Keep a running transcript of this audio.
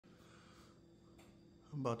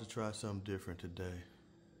I'm about to try something different today.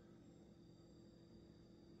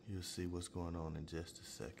 You'll see what's going on in just a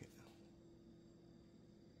second.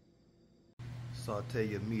 Saute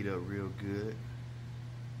your meat up real good.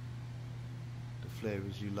 The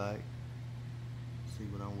flavors you like. See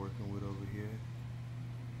what I'm working with over here.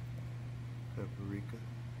 Paprika.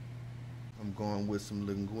 I'm going with some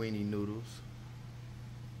linguine noodles.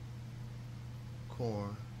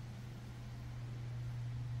 Corn.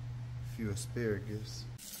 A few asparagus.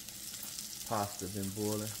 Pasta been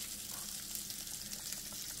boiling.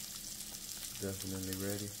 Definitely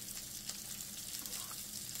ready.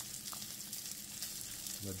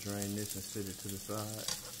 I'm gonna drain this and set it to the side.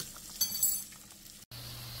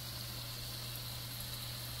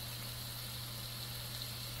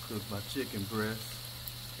 Cook my chicken breast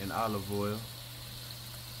in olive oil.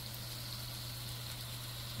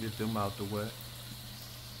 Get them out the way.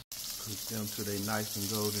 Cook them till they nice and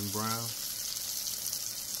golden brown.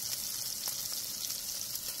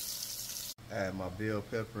 Add my bell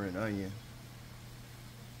pepper and onion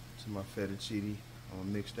to my fettuccine. I'm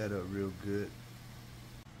gonna mix that up real good.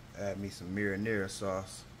 Add me some marinara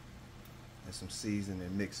sauce and some seasoning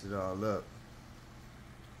and mix it all up.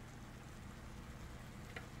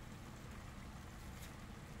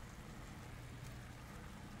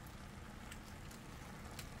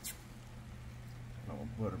 I'm gonna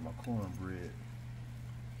butter my cornbread.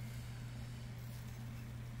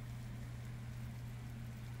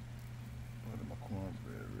 Butter my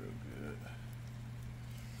cornbread real good.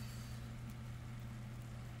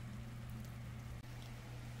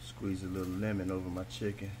 Squeeze a little lemon over my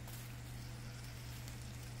chicken.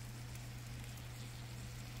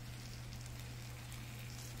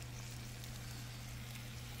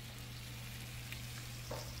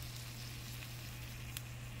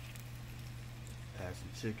 Add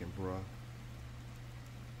some chicken broth.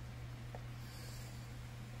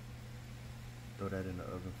 Throw that in the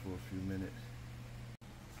oven for a few minutes.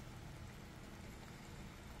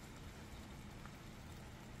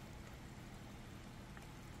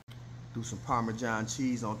 Do some Parmesan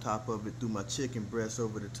cheese on top of it. Threw my chicken breast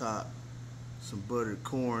over the top. Some buttered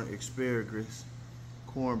corn, asparagus,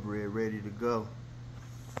 cornbread ready to go.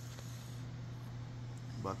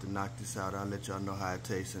 About to knock this out. I'll let y'all know how it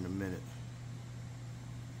tastes in a minute.